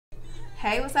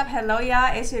Hey, what's up? Hello,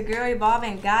 y'all. It's your girl,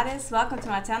 Evolving Goddess. Welcome to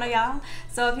my channel, y'all.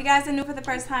 So if you guys are new for the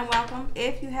first time, welcome.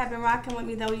 If you have been rocking with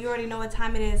me, though, you already know what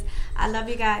time it is. I love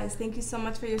you guys. Thank you so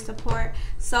much for your support.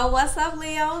 So what's up,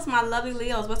 Leos? My lovely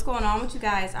Leos. What's going on with you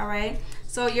guys? All right.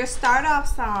 So your start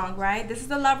off song, right? This is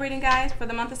the love reading, guys, for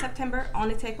the month of September.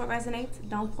 Only take what resonates.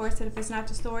 Don't force it if it's not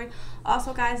your story.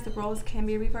 Also, guys, the roles can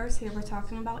be reversed here. We're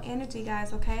talking about energy,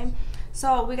 guys, okay?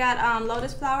 So we got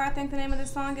Lotus Flower, I think the name of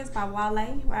this song is, by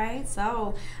Wale, right?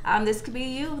 So this could be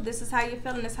you. This is how you're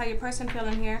feeling. This is how your person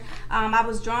feeling here. I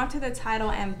was drawn to the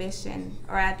title Ambition,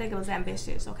 or I think it was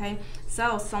Ambitious, okay?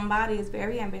 So somebody is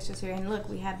very ambitious here. And look,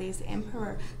 we have these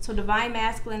Emperor. So divine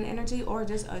masculine energy or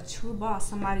just a true boss.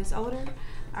 Somebody's older,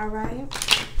 all right?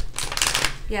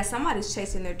 Yeah, somebody's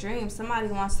chasing their dreams. Somebody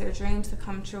wants their dreams to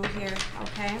come true here,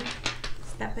 okay?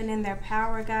 Stepping in their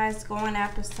power, guys, going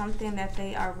after something that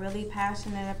they are really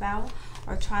passionate about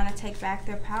or trying to take back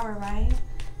their power, right?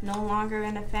 No longer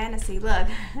in a fantasy. Look,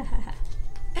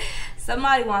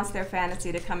 somebody wants their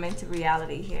fantasy to come into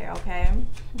reality here, okay?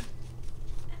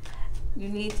 You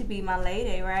need to be my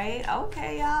lady, right?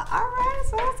 Okay, y'all. All right,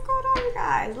 so what's going on, you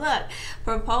guys? Look,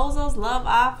 proposals, love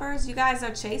offers. You guys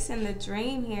are chasing the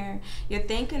dream here. You're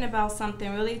thinking about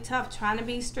something really tough, trying to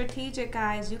be strategic,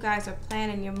 guys. You guys are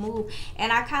planning your move.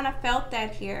 And I kind of felt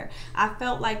that here. I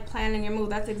felt like planning your move.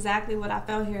 That's exactly what I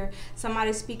felt here.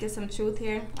 Somebody speaking some truth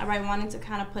here. All right, wanting to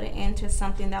kind of put an end to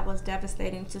something that was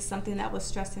devastating, to something that was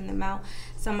stressing them out.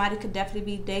 Somebody could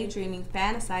definitely be daydreaming,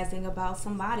 fantasizing about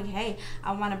somebody. Hey,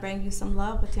 I want to bring you some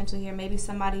love potential here. Maybe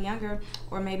somebody younger,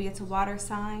 or maybe it's a water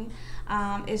sign.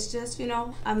 It's just, you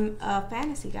know, a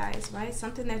fantasy, guys, right?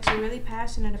 Something that you're really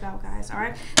passionate about, guys. All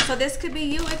right, so this could be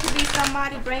you. It could be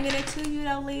somebody bringing it to you,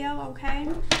 though, Leo. Okay,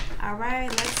 all right,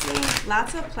 let's see.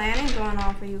 Lots of planning going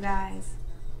on for you guys.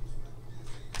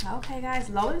 Okay, guys,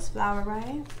 Lotus Flower,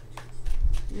 right?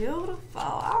 Beautiful.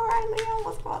 All right, Leo,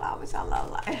 what's going on with your love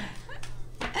life?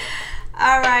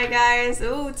 All right, guys.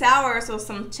 Ooh, Tower. So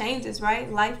some changes,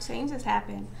 right? Life changes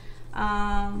happen.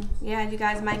 Yeah, you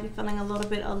guys might be feeling a little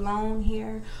bit alone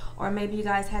here, or maybe you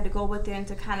guys had to go within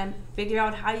to kind of figure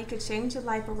out how you could change your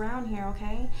life around here,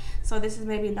 okay? So this is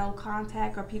maybe no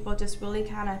contact, or people just really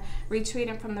kind of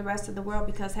retreating from the rest of the world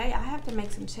because, hey, I have to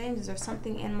make some changes, or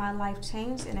something in my life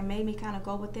changed, and it made me kind of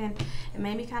go within. It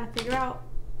made me kind of figure out,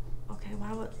 okay,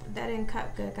 why would that didn't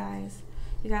cut good, guys?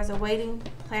 You guys are waiting,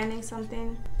 planning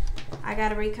something. I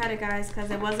gotta recut it, guys,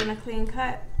 because it wasn't a clean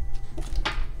cut.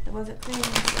 It wasn't clean,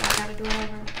 so I gotta do it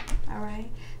over. All right,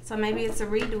 so maybe it's a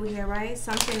redo here, right?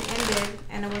 Something ended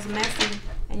and it was messy,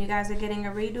 and you guys are getting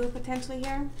a redo potentially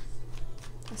here.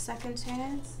 A second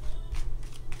chance.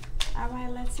 All right,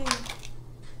 let's see.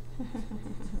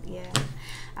 Yeah.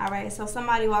 All right, so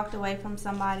somebody walked away from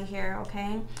somebody here,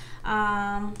 okay?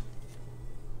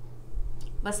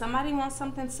 But somebody wants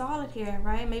something solid here,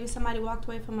 right? Maybe somebody walked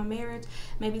away from a marriage.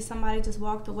 Maybe somebody just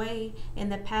walked away in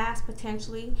the past,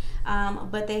 potentially.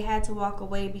 But they had to walk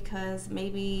away because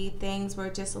maybe things were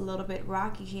just a little bit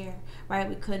rocky here, right?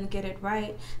 We couldn't get it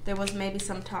right. There was maybe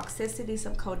some toxicity,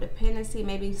 some codependency.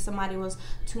 Maybe somebody was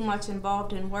too much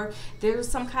involved in work. There was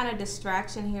some kind of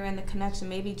distraction here in the connection.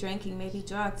 Maybe drinking, maybe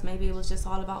drugs. Maybe it was just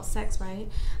all about sex, right?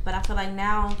 But I feel like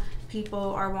now people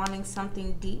are wanting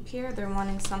something deep here. They're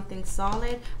wanting something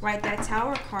solid, right? That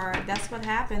Tower card, that's what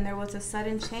happened. There was a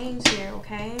sudden change here,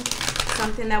 okay?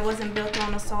 Something that wasn't built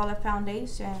on a solid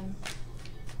foundation.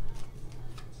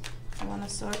 I want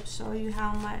to show you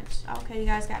how much. Okay, you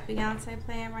guys got Beyonce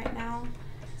playing right now.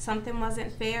 Something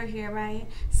wasn't fair here, right?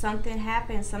 Something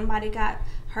happened. Somebody got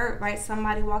hurt, right?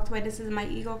 Somebody walked away. This is my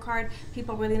ego card.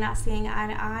 People really not seeing eye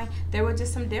to eye. There were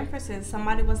just some differences.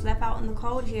 Somebody was left out in the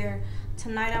cold here.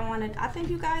 Tonight I think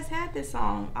you guys had this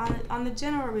song on the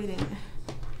general reading.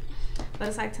 But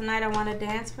it's like, tonight I want to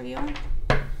dance for you.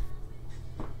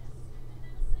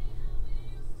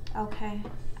 Okay.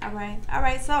 All right. All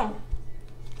right. So,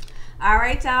 all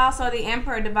right, y'all. So the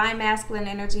Emperor, divine masculine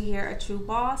energy here, a true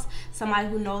boss, somebody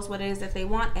who knows what it is that they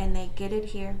want and they get it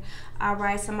here. All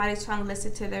right, somebody's trying to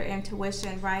listen to their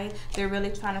intuition, right? They're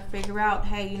really trying to figure out,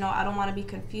 hey, you know, I don't want to be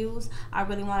confused. I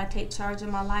really want to take charge of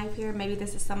my life here. Maybe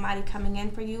this is somebody coming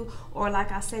in for you, or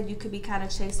like I said, you could be kind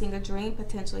of chasing a dream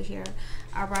potentially here.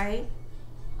 All right.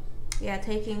 Yeah,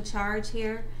 taking charge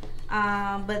here.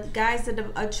 But guys,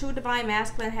 a true divine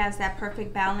masculine has that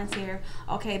perfect balance here.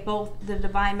 Okay, both the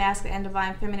divine masculine and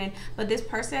divine feminine. But this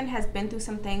person has been through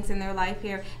some things in their life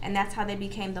here, and that's how they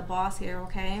became the boss here,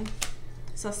 okay?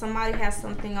 So somebody has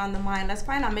something on the mind. Let's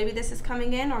find out. Maybe this is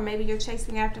coming in, or maybe you're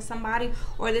chasing after somebody,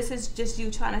 or this is just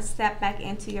you trying to step back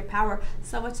into your power.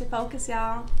 So what's your focus,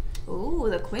 y'all? Ooh,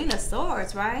 the Queen of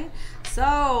Swords, right?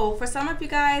 So for some of you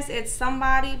guys, it's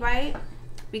somebody, right?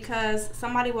 because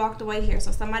somebody walked away here.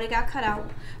 So somebody got cut out,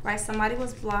 right? Somebody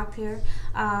was blocked here.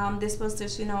 This was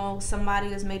just, you know, somebody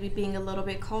is maybe being a little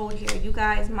bit cold here. You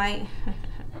guys might...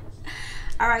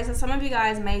 All right, so some of you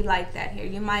guys may like that here.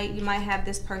 You might have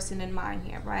this person in mind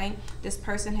here, right? This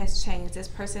person has changed. This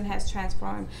person has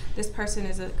transformed. This person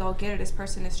is a go-getter. This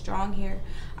person is strong here.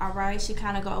 All right, she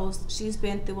kind of goes, she's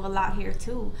been through a lot here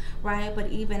too, right?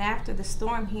 But even after the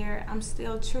storm here, I'm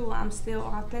still true. I'm still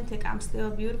authentic. I'm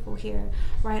still beautiful here,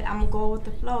 right? I'm gonna go with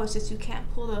the flow. It's just you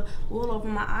can't pull the wool over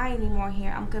my eye anymore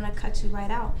here. I'm gonna cut you right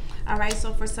out. All right,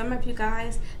 so for some of you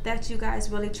guys, that you guys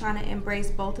really trying to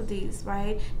embrace both of these,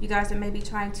 right? You guys are maybe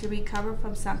trying to recover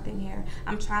from something here.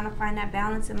 I'm trying to find that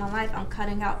balance in my life. I'm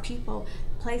cutting out people,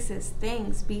 places,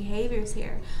 things, behaviors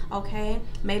here, okay?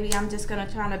 Maybe I'm just gonna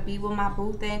try to be with my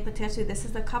boo thing. Potentially this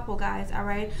is a couple, guys, all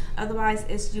right? Otherwise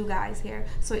it's you guys here.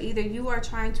 So either you are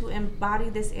trying to embody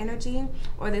this energy,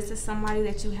 or this is somebody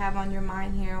that you have on your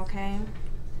mind here, okay?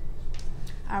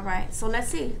 All right, so let's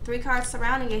see. 3 cards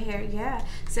surrounding it here. Yeah,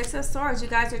 6 of Swords. You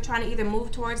guys are trying to either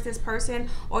move towards this person,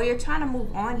 or you're trying to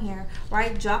move on here,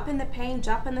 right? Drop in the pain,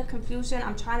 drop in the confusion.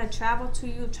 I'm trying to travel to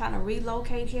you, trying to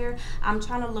relocate here. I'm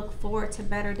trying to look forward to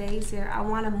better days here. I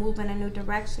want to move in a new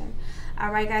direction.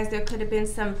 All right, guys, there could have been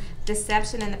some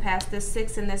deception in the past. This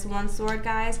 6 and this 1 sword,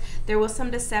 guys, there was some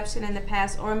deception in the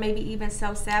past, or maybe even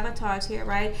self-sabotage here,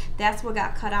 right? That's what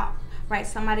got cut out. Right,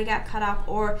 somebody got cut off,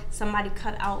 or somebody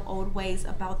cut out old ways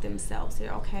about themselves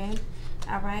here, okay?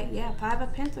 All right, yeah, 5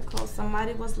 of Pentacles.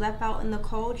 Somebody was left out in the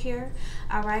cold here.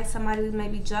 All right, somebody was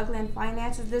maybe juggling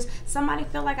finances. Somebody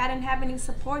feel like I didn't have any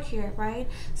support here, right?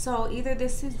 So either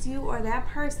this is you or that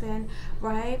person,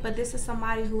 right? But this is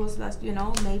somebody who was, you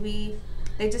know, maybe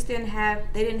they just didn't have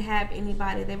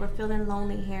anybody. They were feeling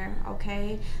lonely here,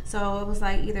 okay? So it was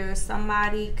like either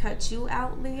somebody cut you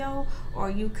out, Leo,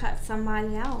 or you cut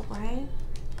somebody out, right?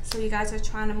 So you guys are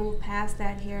trying to move past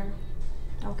that here,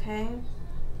 okay?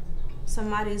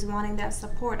 Somebody's wanting that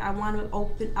support. I want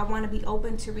to be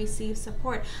open to receive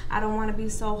support. I don't want to be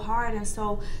so hard and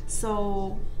so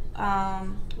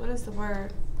what is the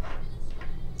word?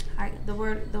 The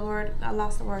word I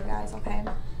lost the word, guys, okay?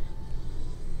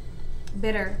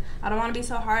 Bitter. I don't want to be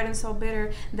so hard and so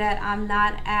bitter that I'm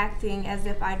not acting as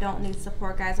if I don't need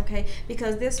support, guys, okay?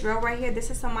 Because this girl right here,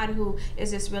 this is somebody who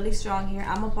is just really strong here.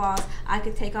 I'm a boss. I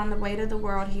could take on the weight of the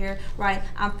world here, right?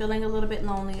 I'm feeling a little bit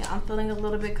lonely. I'm feeling a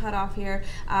little bit cut off here.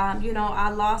 You know, I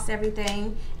lost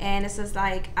everything, and it's just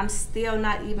like I'm still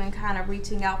not even kind of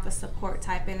reaching out for support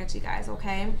type energy, guys,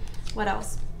 okay? What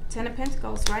else? 10 of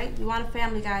Pentacles, right? You want a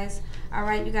family, guys. All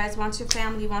right, you guys want your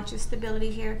family. You want your stability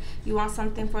here. You want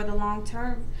something for the long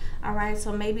term. All right,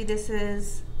 so maybe this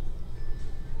is...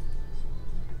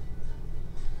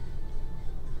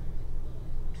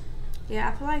 Yeah,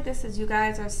 I feel like this is you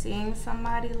guys are seeing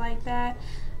somebody like that.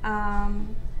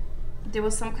 There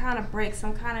was some kind of break,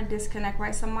 some kind of disconnect,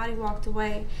 right? Somebody walked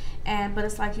away, but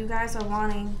it's like you guys are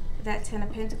wanting that 10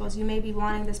 of Pentacles. You may be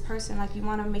wanting this person, like you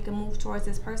want to make a move towards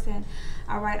this person.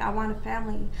 All right, I want a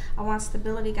family. I want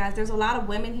stability, guys. There's a lot of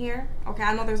women here, okay?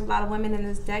 I know there's a lot of women in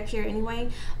this deck here anyway,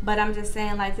 but I'm just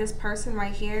saying, like, this person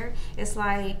right here, it's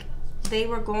like they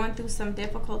were going through some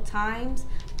difficult times,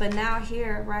 but now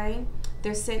here, right,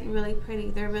 they're sitting really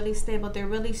pretty. They're really stable. They're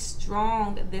really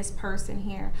strong, this person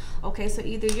here. Okay, so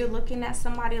either you're looking at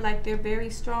somebody like they're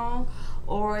very strong,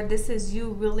 or this is you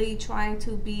really trying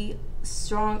to be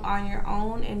strong on your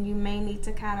own, and you may need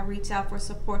to kind of reach out for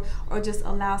support, or just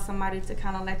allow somebody to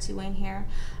kind of let you in here.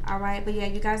 All right, but yeah,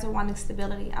 you guys are wanting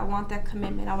stability. I want that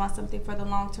commitment. I want something for the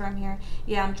long term here.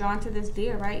 Yeah, I'm drawn to this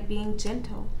deer, right? Being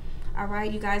gentle. All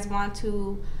right, you guys want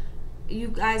to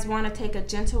take a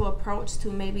gentle approach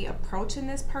to maybe approaching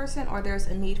this person, or there's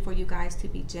a need for you guys to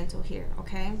be gentle here,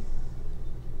 okay?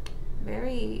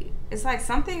 It's like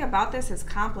something about this is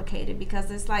complicated, because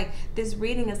it's like this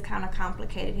reading is kind of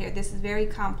complicated here. This is very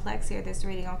complex here, this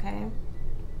reading, okay?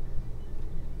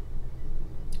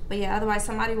 But yeah, otherwise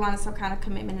somebody wanted some kind of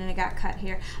commitment and it got cut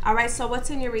here. All right, so what's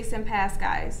in your recent past,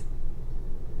 guys?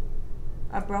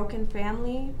 A broken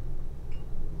family?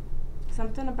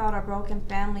 Something about a broken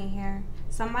family here.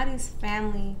 Somebody's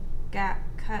family got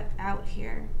cut out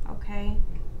here, okay?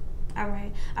 All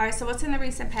right, so what's in the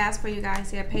recent past for you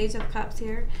guys here? Page of Cups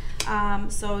here.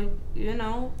 So, you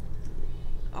know,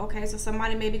 okay, so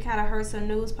somebody maybe kind of heard some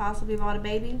news possibly about a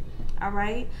baby. All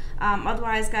right.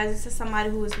 Otherwise, guys, this is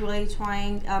somebody who is really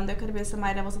trying. There could have been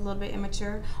somebody that was a little bit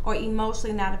immature or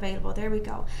emotionally not available. There we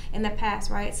go. In the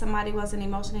past, right? Somebody wasn't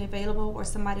emotionally available, or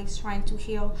somebody's trying to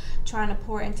heal, trying to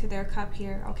pour into their cup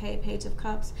here. Okay, Page of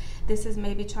Cups. This is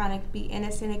maybe trying to be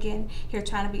innocent again. Here,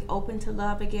 trying to be open to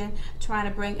love again. Trying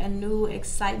to bring a new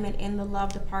excitement in the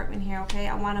love department here. Okay,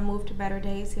 I want to move to better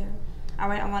days here. All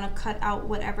right, I want to cut out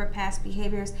whatever past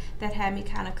behaviors that had me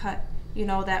kind of cut. You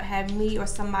know, that had me or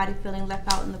somebody feeling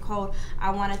left out in the cold. I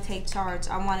want to take charge.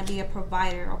 I want to be a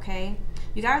provider, okay?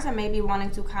 You guys are maybe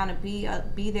wanting to kind of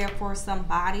be there for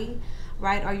somebody,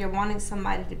 right? Or you're wanting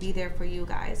somebody to be there for you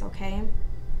guys, okay?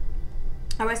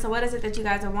 All right, so what is it that you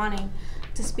guys are wanting?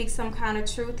 To speak some kind of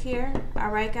truth here. All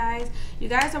right, guys, you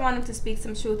guys are wanting to speak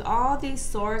some truth. All these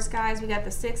swords, guys, we got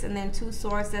the 6 and then 2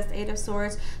 swords. That's 8 of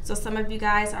swords. So some of you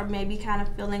guys are maybe kind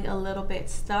of feeling a little bit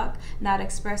stuck, not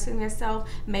expressing yourself,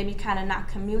 maybe kind of not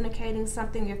communicating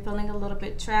something. You're feeling a little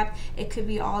bit trapped. It could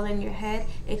be all in your head.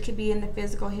 It could be in the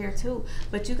physical here too.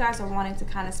 But you guys are wanting to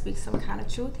kind of speak some kind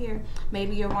of truth here.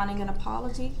 Maybe you're wanting an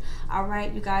apology. All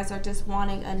right, you guys are just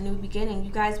wanting a new beginning.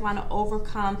 You guys want to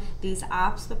overcome these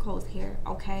obstacles here.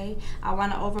 Okay, I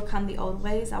want to overcome the old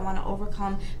ways. I want to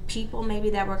overcome people maybe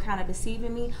that were kind of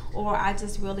deceiving me, or I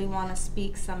just really want to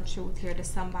speak some truth here to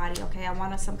somebody. Okay, I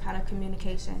want some kind of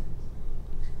communication.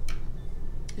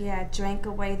 Yeah, drink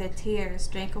away the tears,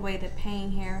 drink away the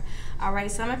pain here. All right,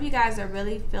 some of you guys are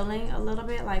really feeling a little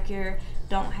bit like you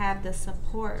don't have the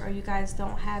support, or you guys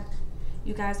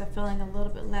are feeling a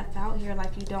little bit left out here,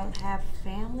 like you don't have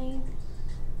family.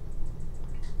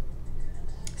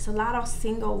 It's a lot of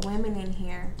single women in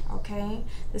here, okay?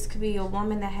 This could be a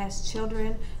woman that has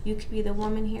children. You could be the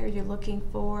woman here you're looking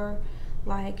for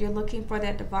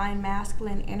that divine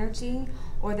masculine energy,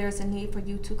 or there's a need for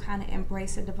you to kind of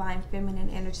embrace a divine feminine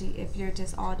energy if you're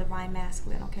just all divine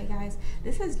masculine, okay, guys?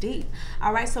 This is deep.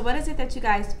 All right, so what is it that you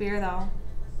guys fear, though?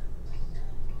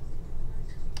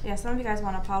 Yeah, some of you guys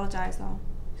want to apologize, though.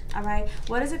 All right,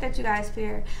 what is it that you guys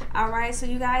fear? All right, so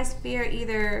you guys fear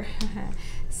either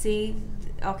see,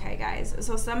 okay, guys,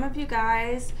 so some of you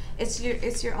guys, it's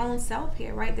your own self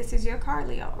here, right? This is your card,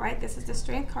 Leo, right? This is the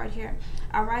strength card here.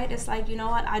 All right, it's like, you know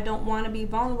what, I don't want to be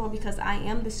vulnerable because I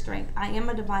am the strength. I am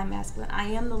a divine masculine. I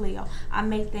am the Leo. I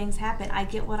make things happen. I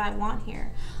get what I want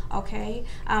here. Okay,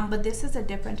 but this is a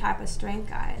different type of strength,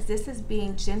 guys. This is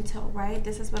being gentle, right?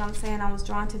 This is what I'm saying. I was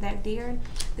drawn to that deer.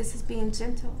 This is being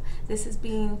gentle. This is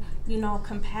being, you know,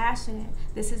 compassionate.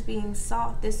 This is being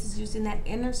soft. This is using that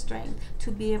inner strength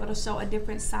to be able to show a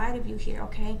different side of you here,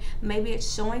 okay? Maybe it's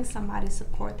showing somebody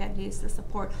support that needs the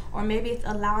support, or maybe it's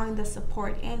allowing the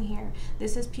support in here.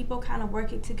 This is people kind of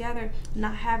working together,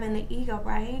 not having the ego,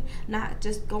 right? Not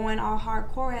just going all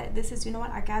hardcore at it. This is, you know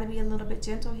what, I got to be a little bit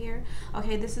gentle here.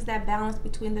 Okay, this is that balance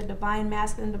between the divine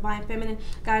masculine and divine feminine.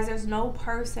 Guys, there's no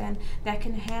person that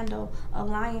can handle a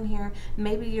lion here.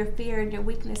 Maybe your fear and your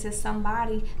weakness is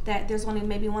somebody that there's only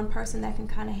maybe one person that can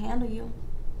kind of handle you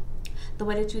the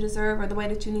way that you deserve, or the way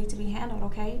that you need to be handled,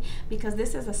 okay? Because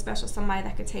this is a special somebody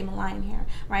that could tame a lion here,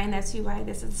 right? And that's you, right?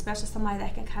 This is a special somebody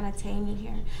that can kind of tame you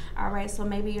here, all right? So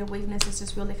maybe your weakness is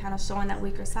just really kind of showing that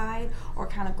weaker side, or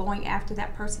kind of going after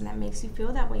that person that makes you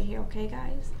feel that way here, okay,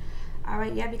 guys? All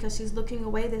right, yeah, because she's looking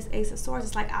away, this Ace of Swords.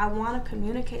 It's like, I want to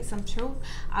communicate some truth.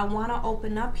 I want to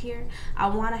open up here. I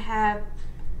want to have,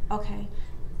 okay,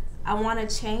 I want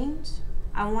to change.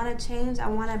 I want to change. I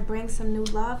want to bring some new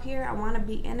love here. I want to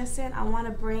be innocent. I want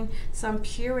to bring some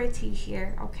purity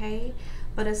here, okay?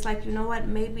 But it's like, you know what?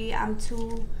 Maybe I'm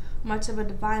too much of a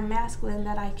divine masculine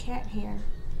that I can't hear.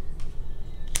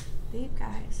 Deep,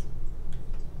 guys.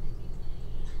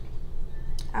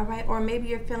 All right, or maybe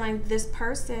you're feeling this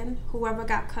person, whoever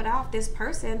got cut off, this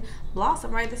person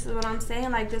blossomed, right? This is what I'm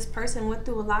saying, like this person went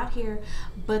through a lot here,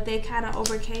 but they kind of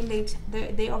overcame,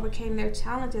 they overcame their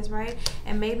challenges, right?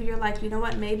 And maybe you're like, you know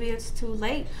what, maybe it's too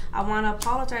late. I want to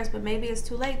apologize, but maybe it's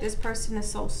too late. This person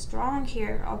is so strong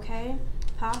here, okay?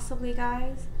 Possibly,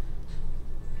 guys.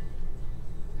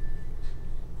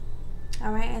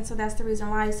 All right, and so that's the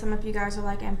reason why some of you guys are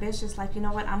like ambitious, like, you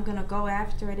know what, I'm gonna go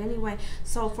after it anyway.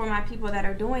 So for my people that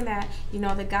are doing that, you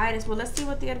know, the guidance, well, let's see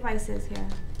what the advice is here.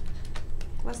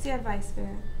 What's the advice,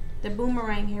 Spirit? The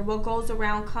boomerang here, what goes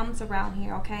around comes around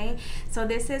here, okay? So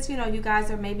this is, you know, you guys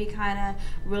are maybe kind of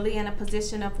really in a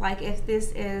position of like, if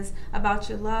this is about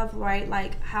your love, right?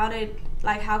 Like, how did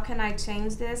Like, how can I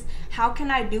change this? How can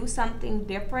I do something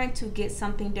different to get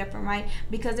something different, right?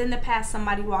 Because in the past,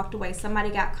 somebody walked away. Somebody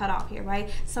got cut off here, right?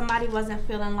 Somebody wasn't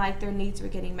feeling like their needs were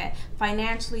getting met.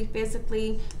 Financially,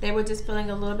 physically, they were just feeling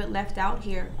a little bit left out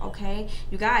here, okay?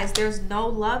 You guys, there's no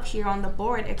love here on the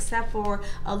board except for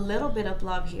a little bit of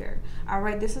love here, all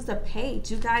right? This is the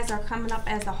page. You guys are coming up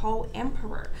as the whole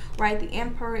emperor, right? The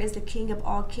emperor is the king of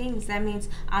all kings. That means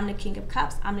I'm the king of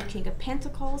cups. I'm the king of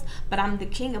pentacles, but I'm the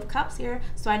king of cups here,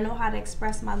 so I know how to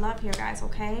express my love here, guys,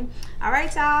 okay? All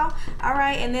right, y'all. All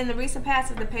right, and then the recent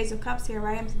past is the page of cups here,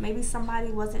 right? Maybe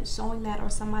somebody wasn't showing that, or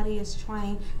somebody is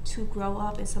trying to grow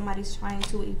up and somebody's trying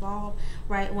to evolve,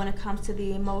 right? When it comes to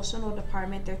the emotional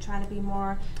department, they're trying to be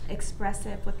more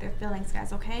expressive with their feelings,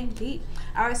 guys, okay? Deep.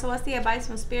 All right, so what's the advice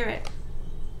from Spirit?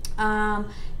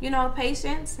 You know,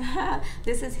 patience.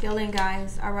 This is healing,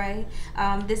 guys, all right?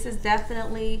 This is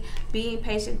definitely being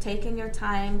patient, taking your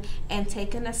time and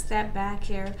taking a step back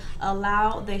here.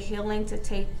 Allow the healing to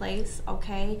take place,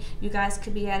 okay? You guys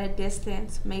could be at a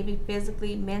distance, maybe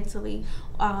physically, mentally,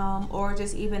 or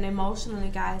just even emotionally,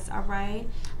 guys, all right?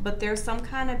 But there's some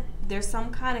kind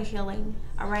of healing,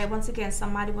 all right? Once again,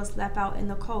 somebody was left out in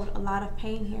the cold. A lot of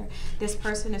pain here. This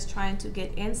person is trying to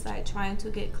get insight, trying to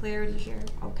get clarity here,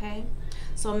 okay?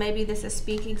 So maybe this is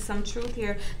speaking some truth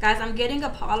here. Guys, I'm getting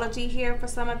apology here for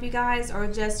some of you guys, or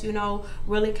just, you know,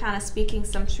 really kind of speaking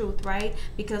some truth, right?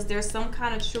 Because there's some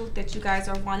kind of truth that you guys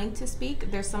are wanting to speak.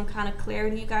 There's some kind of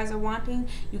clarity you guys are wanting.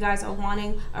 You guys are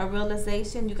wanting a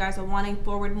realization. You guys are wanting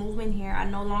forward movement here. I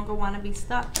no longer want to be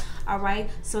stuck. All right,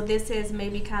 so this is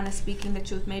maybe kind of speaking the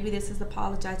truth. Maybe this is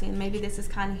apologizing. Maybe this is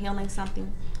kind of healing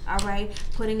something. All right,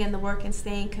 putting in the work and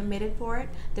staying committed for it.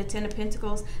 The Ten of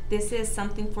Pentacles, this is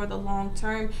something for the long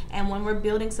term, and when we're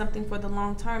building something for the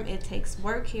long term, it takes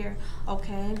work here,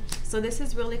 okay? So this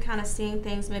is really kind of seeing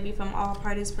things maybe from all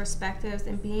parties' perspectives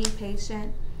and being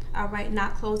patient. All right,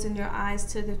 not closing your eyes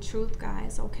to the truth,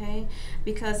 guys, okay?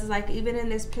 Because like even in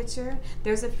this picture,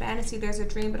 there's a fantasy, there's a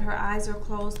dream, but her eyes are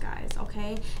closed, guys,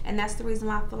 okay? And that's the reason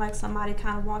why I feel like somebody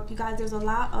kind of walked. You guys, there's a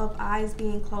lot of eyes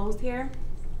being closed here.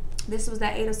 This was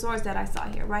that Eight of Swords that I saw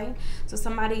here, right? So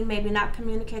somebody maybe not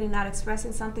communicating, not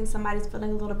expressing something. Somebody's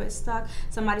feeling a little bit stuck.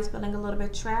 Somebody's feeling a little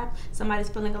bit trapped. Somebody's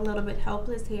feeling a little bit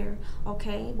helpless here,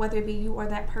 okay? Whether it be you or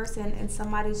that person, and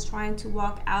somebody's trying to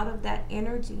walk out of that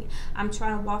energy. I'm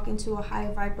trying to walk into a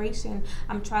higher vibration.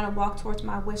 I'm trying to walk towards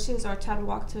my wishes, or try to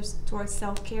walk towards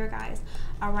self-care, guys.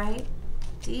 All right?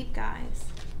 Deep, guys.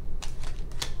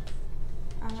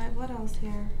 All right, what else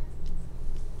here?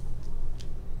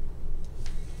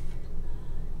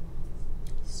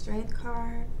 Strength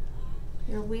card.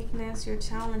 Your weakness, your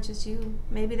challenge is you.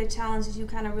 Maybe the challenge is you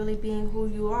kind of really being who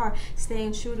you are,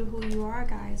 staying true to who you are,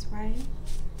 guys, right?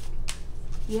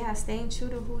 Yeah, staying true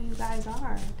to who you guys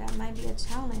are. That might be a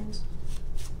challenge.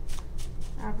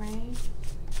 All right.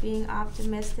 Being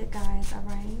optimistic, guys, all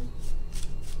right?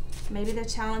 Maybe the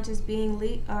challenge is being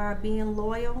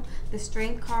loyal. The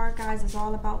Strength card, guys, is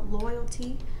all about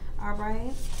loyalty, all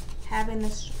right? Having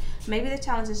the maybe the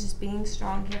challenge is just being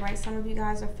strong here, right? Some of you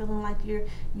guys are feeling like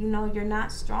you're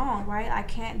not strong, right? I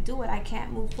can't do it. I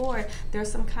can't move forward.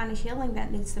 There's some kind of healing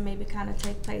that needs to maybe kind of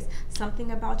take place. Something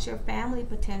about your family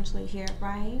potentially here,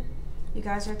 right? You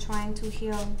guys are trying to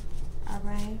heal, all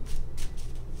right?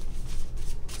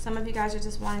 Some of you guys are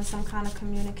just wanting some kind of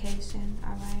communication,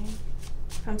 all right?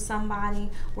 From somebody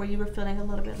where you were feeling a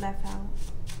little bit left out.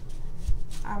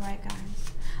 All right,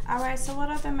 guys. All right, so what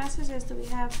other messages do we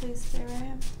have, please,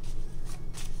 Spirit?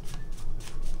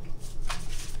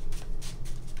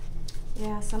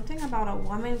 Yeah, something about a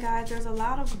woman, guys. There's a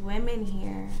lot of women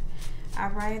here. All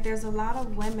right, there's a lot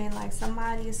of women, like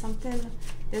somebody, something,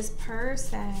 this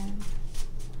person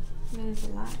means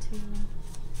a lot to you.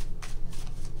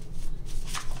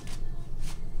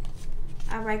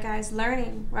 All right, guys,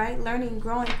 learning, right? Learning,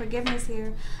 growing, forgiveness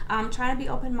here. Trying to be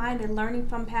open-minded, learning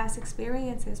from past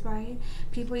experiences, right?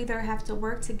 People either have to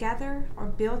work together or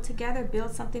build together,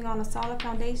 build something on a solid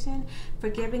foundation,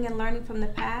 forgiving and learning from the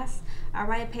past. All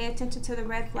right, pay attention to the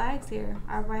red flags here,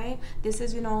 all right? This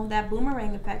is, you know, that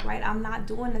boomerang effect, right? I'm not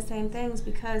doing the same things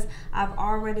because I've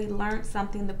already learned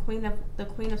something. The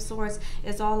Queen of Swords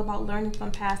is all about learning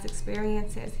from past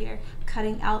experiences here,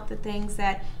 cutting out the things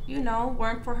that, you know,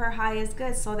 weren't for her highest good.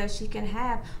 good, so that she can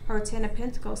have her 10 of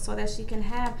Pentacles, so that she can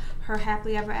have her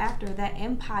happily ever after, that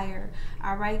empire.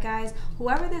 All right, guys,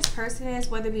 whoever this person is,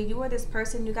 whether it be you or this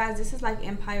person, you guys, this is like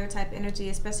empire type energy,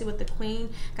 especially with the Queen.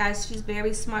 Guys, she's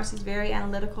very smart, she's very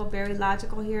analytical, very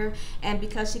logical here, and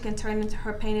because she can turn into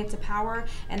her pain into power,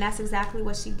 and that's exactly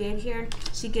what she did here,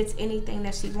 she gets anything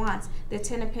that she wants. The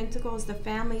 10 of Pentacles, the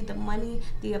family, the money,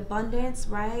 the abundance,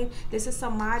 right? This is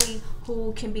somebody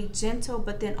who can be gentle,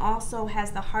 but then also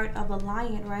has the heart of a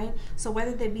lion, right? So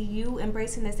whether they be you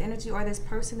embracing this energy or this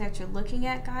person that you're looking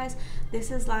at, guys,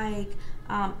 this is like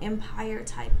empire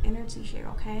type energy here,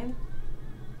 okay?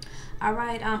 All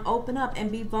right, open up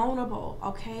and be vulnerable,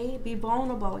 okay? Be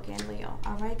vulnerable again, Leo.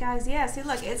 All right, guys. Yeah, see,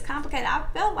 look, it's complicated. I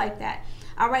felt like that.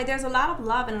 All right, there's a lot of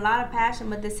love and a lot of passion,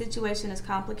 but the situation is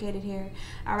complicated here.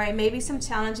 All right, maybe some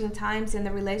challenging times in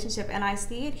the relationship, and I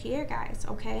see it here, guys,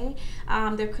 okay?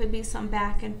 There could be some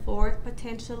back and forth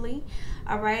potentially.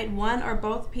 All right, one or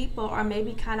both people are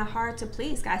maybe kind of hard to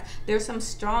please, guys. There's some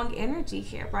strong energy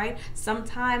here, right?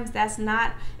 Sometimes it's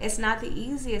not the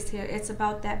easiest here. It's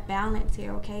about that balance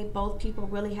here, okay? Both people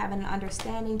really having an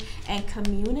understanding and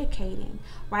communicating,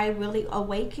 right? Really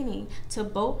awakening to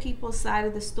both people's side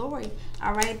of the story.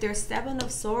 All right, there's 7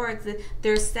 of Swords.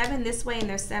 There's 7 this way and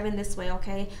there's 7 this way,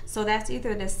 okay? So that's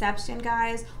either deception,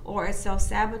 guys, or it's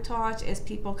self-sabotage. It's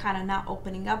people kind of not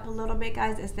opening up a little bit,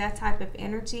 guys. It's that type of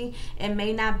energy. It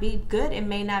may not be good, it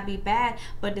may not be bad,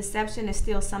 but deception is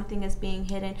still something that's being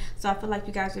hidden. So I feel like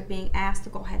you guys are being asked to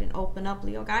go ahead and open up,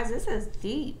 Leo. Guys, this is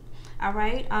deep. All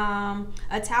right,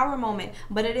 a tower moment,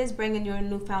 but it is bringing you a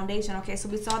new foundation. Okay, so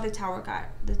we saw the tower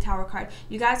card.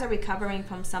 You guys are recovering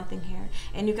from something here,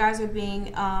 and you guys are being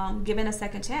given a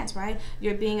second chance, right?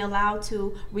 You're being allowed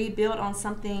to rebuild on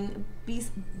something,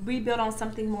 rebuild on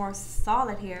something more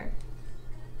solid here.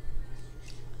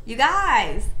 You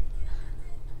guys.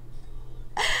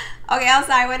 Okay, I'm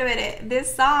sorry, wait a minute.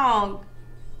 This song,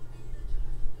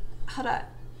 hold up.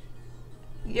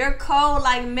 You're cold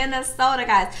like Minnesota,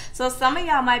 guys. So some of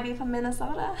y'all might be from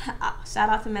Minnesota. Shout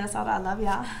out to Minnesota. I love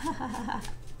y'all.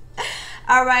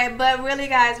 All right, but really,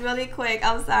 guys, really quick.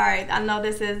 I'm sorry. I know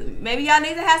this is, maybe y'all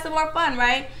need to have some more fun,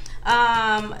 right?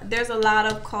 There's a lot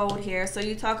of cold here. So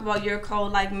you talk about you're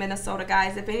cold like Minnesota,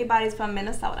 guys. If anybody's from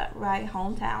Minnesota, right,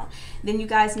 hometown, then you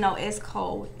guys know it's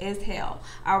cold as hell.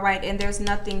 All right, and there's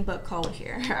nothing but cold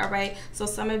here. All right, so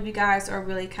some of you guys are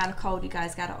really kind of cold. You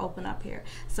guys got to open up here.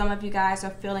 Some of you guys are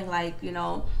feeling like, you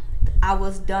know, I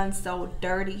was done so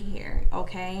dirty here,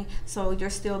 okay? So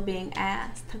you're still being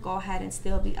asked to go ahead and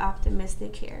still be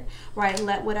optimistic here, right?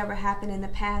 Let whatever happened in the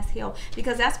past heal,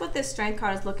 because that's what this Strength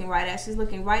card is looking right at. She's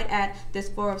looking right at this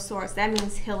 4 of Swords. That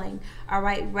means healing, all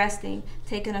right? Resting,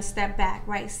 taking a step back,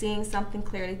 right? Seeing something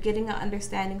clearly, getting an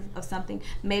understanding of something,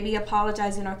 maybe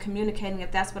apologizing or communicating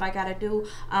if that's what I got to do,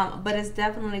 but it's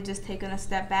definitely just taking a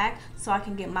step back so I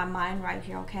can get my mind right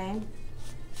here, okay?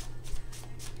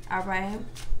 All right.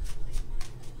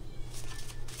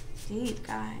 Deep,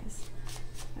 guys.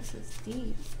 This is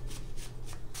deep.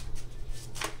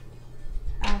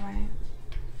 All right.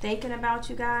 Thinking about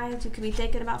you guys. You could be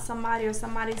thinking about somebody or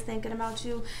somebody's thinking about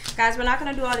you. Guys, we're not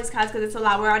going to do all these cards because it's a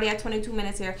lot. We're already at 22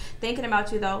 minutes here. Thinking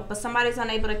about you, though. But somebody's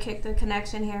unable to kick the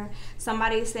connection here.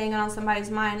 Somebody's staying on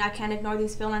somebody's mind. I can't ignore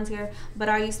these feelings here. But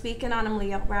are you speaking on them,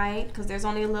 Leo, right? Because there's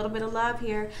only a little bit of love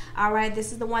here. All right.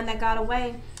 This is the one that got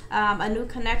away. A new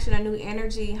connection, a new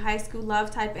energy, high school love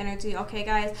type energy. Okay,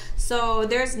 guys, so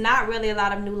there's not really a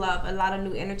lot of new love, a lot of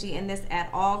new energy in this at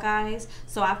all, guys.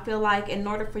 So I feel like in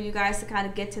order for you guys to kind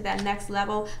of get to that next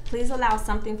level, please allow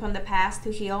something from the past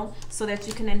to heal so that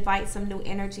you can invite some new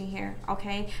energy here,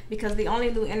 okay? Because the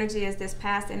only new energy is this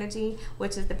past energy,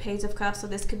 which is the Page of Cups. So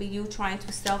this could be you trying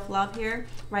to self-love here,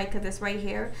 right? Because it's right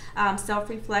here.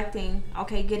 Self-reflecting,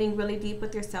 okay? Getting really deep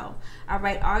with yourself. All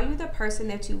right, are you the person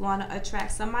that you want to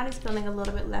attract? Somebody's feeling a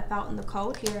little bit left out in the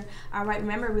cold here. All right,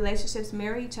 remember, relationships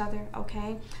mirror each other,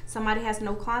 okay? Somebody has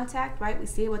no contact, right? We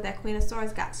see it with that Queen of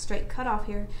Swords, got straight cut off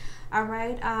here. All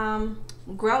right,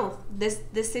 growth. This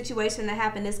situation that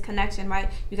happened, this connection, right?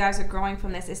 You guys are growing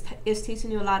from this. It's teaching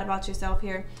you a lot about yourself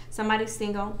here. Somebody's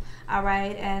single, all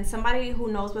right? And somebody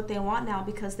who knows what they want now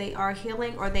because they are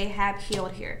healing or they have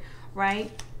healed here,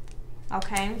 right?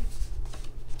 Okay.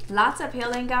 Lots of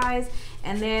healing, guys.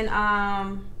 And then,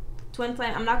 Twin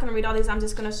flame, I'm not going to read all these. I'm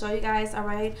just going to show you guys, all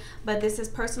right? But this is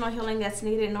personal healing that's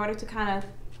needed in order to kind of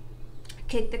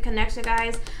kick the connection,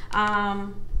 guys.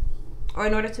 Or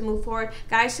in order to move forward.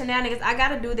 Guys, shenanigans, I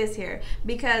gotta do this here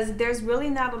because there's really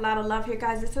not a lot of love here,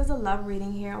 guys. This is a love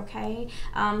reading here, okay?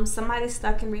 Somebody's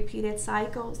stuck in repeated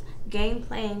cycles. game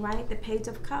playing, right? The Page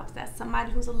of Cups. That's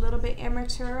somebody who's a little bit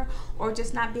immature or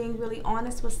just not being really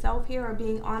honest with self here, or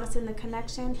being honest in the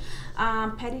connection.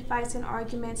 Petty fights and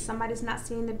arguments. Somebody's not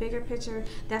seeing the bigger picture.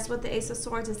 That's what the Ace of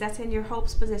Swords is. That's in your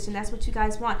hopes position. That's what you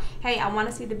guys want. Hey, I want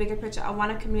to see the bigger picture. I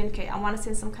want to communicate. I want to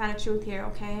send some kind of truth here,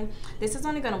 okay? This is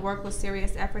only going to work with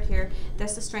serious effort here.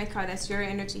 That's the Strength card. That's your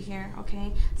energy here,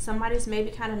 okay? Somebody's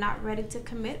maybe kind of not ready to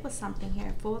commit with something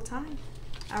here full time.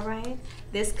 All right,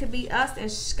 this could be us.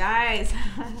 And guys,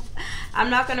 I'm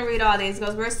not going to read all these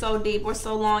because we're so deep, we're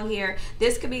so long here.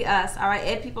 This could be us. All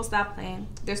right, people, stop playing.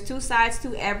 There's two sides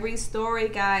to every story,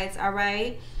 guys. All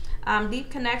right, deep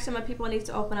connection, but people need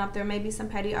to open up. There may be some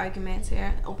petty arguments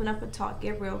here. Open up and talk.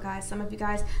 Get real, guys. Some of you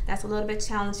guys, that's a little bit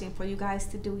challenging for you guys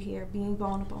to do here, being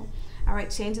vulnerable. All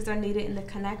right, changes are needed in the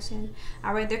connection.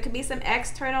 All right, there could be some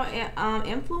external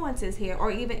influences here, or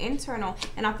even internal.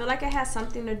 And I feel like it has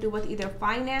something to do with either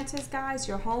finances, guys,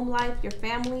 your home life, your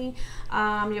family,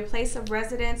 your place of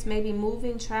residence, maybe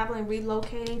moving, traveling,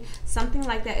 relocating, something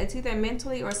like that. It's either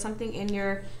mentally or something in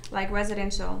your like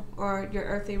residential or your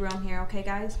earthly realm here, okay,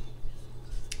 guys?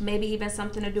 Maybe even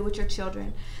something to do with your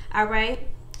children. All right.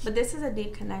 But this is a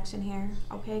deep connection here,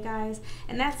 okay, guys?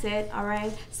 And that's it, all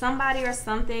right? Somebody or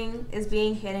something is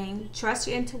being hidden. Trust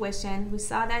your intuition. We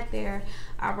saw that there,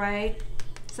 all right?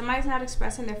 Somebody's not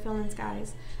expressing their feelings,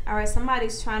 guys. All right,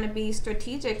 somebody's trying to be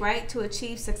strategic, right, to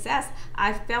achieve success.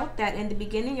 I felt that in the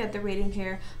beginning of the reading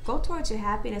here. Go towards your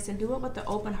happiness and do it with the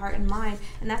open heart and mind.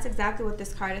 And that's exactly what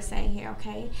this card is saying here,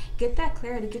 okay? Get that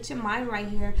clarity. Get your mind right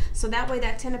here. So that way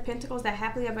that 10 of Pentacles, that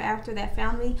happily ever after, that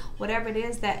family, whatever it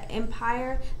is, that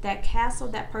empire, that castle,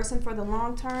 that person for the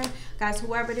long term, guys,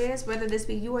 whoever it is, whether this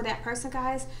be you or that person,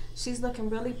 guys, she's looking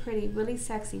really pretty, really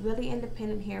sexy, really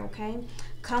independent here, okay?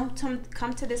 Come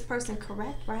to this person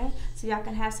correct, right? So y'all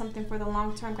can have something for the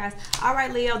long term, guys. All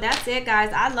right, Leo, that's it,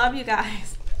 guys. I love you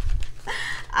guys.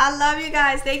 I love you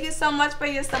guys. Thank you so much for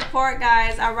your support,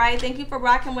 guys. All right, thank you for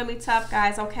rocking with me tough,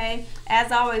 guys, okay?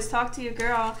 As always, talk to your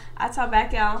girl. I'll talk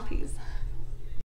back, y'all. Peace.